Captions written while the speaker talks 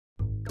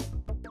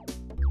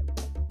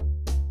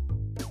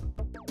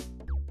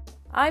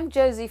I'm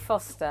Josie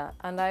Foster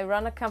and I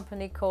run a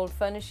company called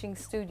Furnishing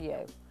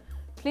Studio.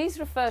 Please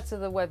refer to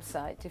the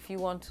website if you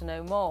want to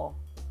know more.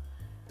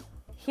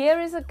 Here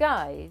is a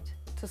guide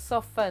to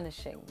soft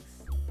furnishings.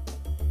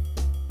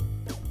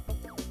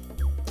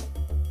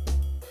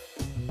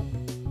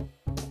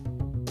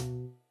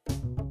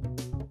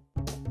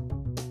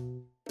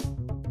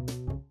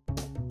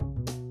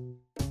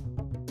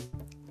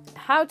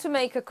 How to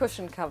make a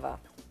cushion cover.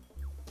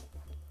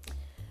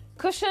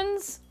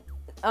 Cushions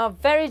are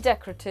very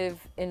decorative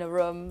in a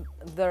room.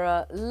 There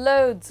are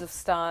loads of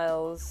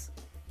styles.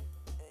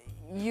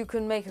 You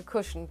can make a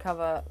cushion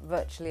cover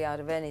virtually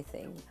out of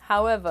anything.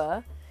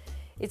 However,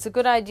 it's a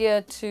good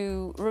idea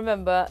to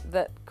remember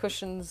that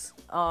cushions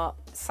are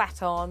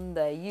sat on,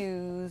 they're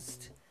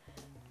used,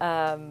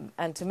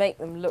 and to make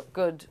them look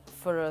good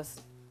for a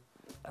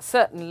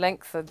certain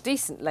length, a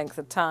decent length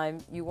of time,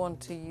 you want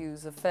to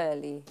use a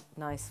fairly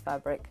nice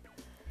fabric.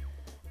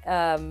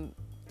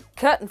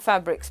 Curtain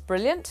fabric's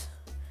brilliant.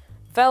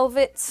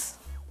 Velvet's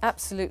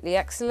absolutely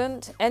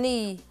excellent.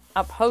 Any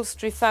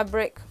upholstery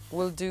fabric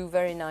will do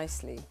very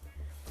nicely.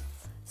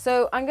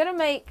 So I'm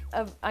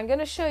going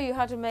to show you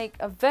how to make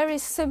a very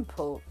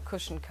simple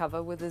cushion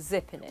cover with a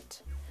zip in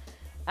it.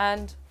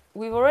 And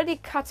we've already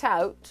cut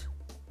out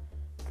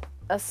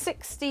a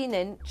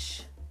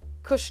 16-inch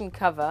cushion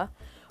cover,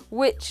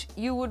 which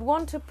you would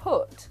want to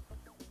put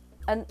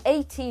an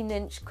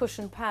 18-inch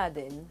cushion pad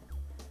in.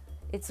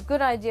 It's a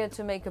good idea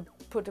to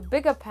put a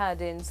bigger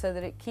pad in so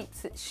that it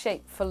keeps its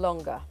shape for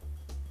longer.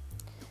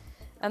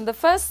 And the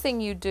first thing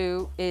you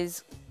do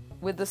is,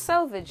 with the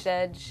selvaged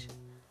edge,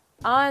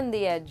 iron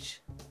the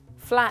edge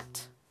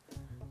flat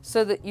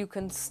so that you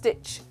can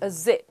stitch a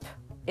zip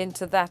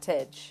into that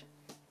edge.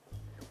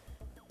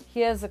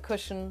 Here's a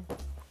cushion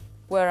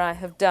where I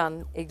have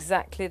done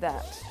exactly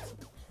that.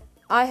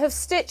 I have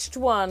stitched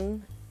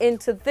one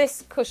into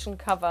this cushion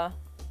cover,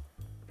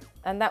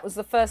 and that was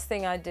the first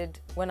thing I did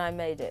when I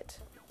made it.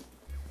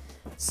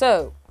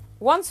 So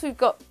once we've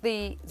got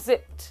the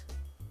zipped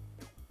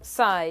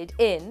side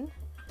in,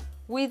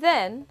 we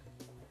then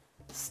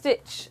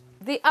stitch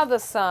the other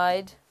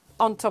side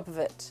on top of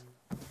it.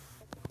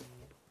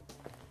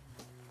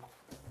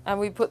 And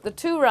we put the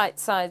two right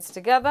sides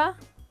together.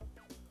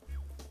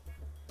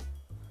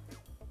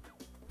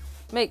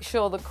 Make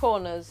sure the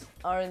corners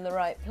are in the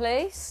right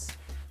place.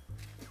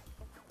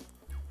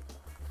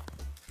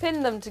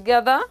 Pin them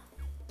together.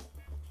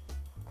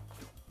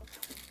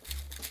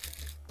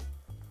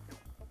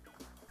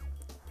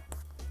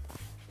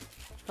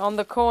 On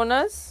the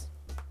corners.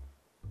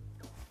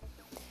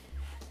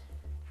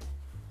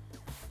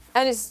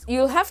 And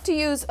you'll have to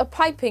use a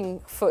piping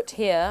foot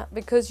here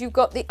because you've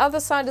got the other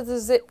side of the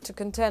zip to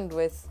contend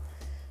with.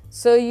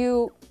 So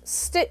you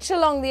stitch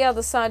along the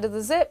other side of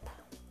the zip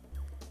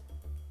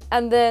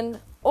and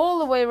then all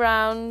the way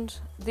around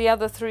the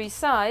other three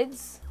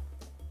sides,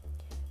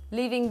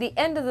 leaving the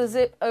end of the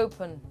zip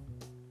open.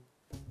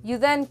 You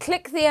then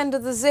click the end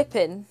of the zip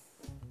in,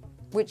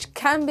 which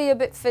can be a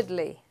bit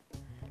fiddly.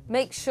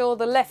 Make sure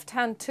the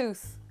left-hand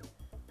tooth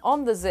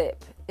on the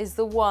zip is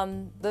the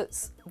one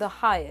that's the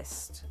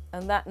highest,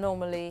 and that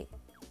normally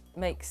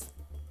makes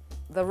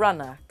the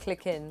runner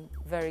click in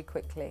very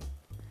quickly.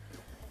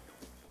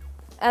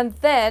 And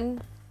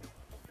then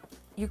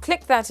you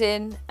click that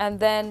in, and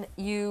then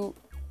you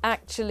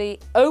actually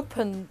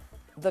open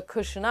the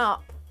cushion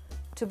up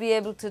to be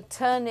able to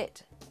turn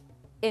it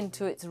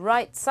into its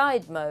right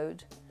side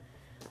mode,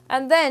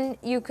 and then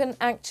you can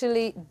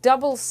actually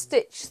double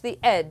stitch the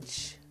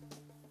edge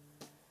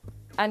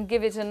and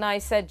give it a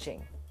nice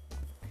edging.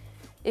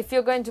 If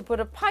you're going to put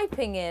a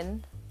piping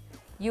in,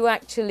 you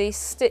actually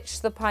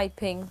stitch the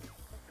piping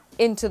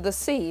into the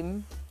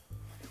seam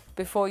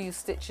before you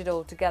stitch it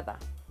all together.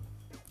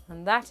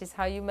 And that is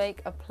how you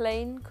make a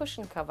plain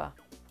cushion cover.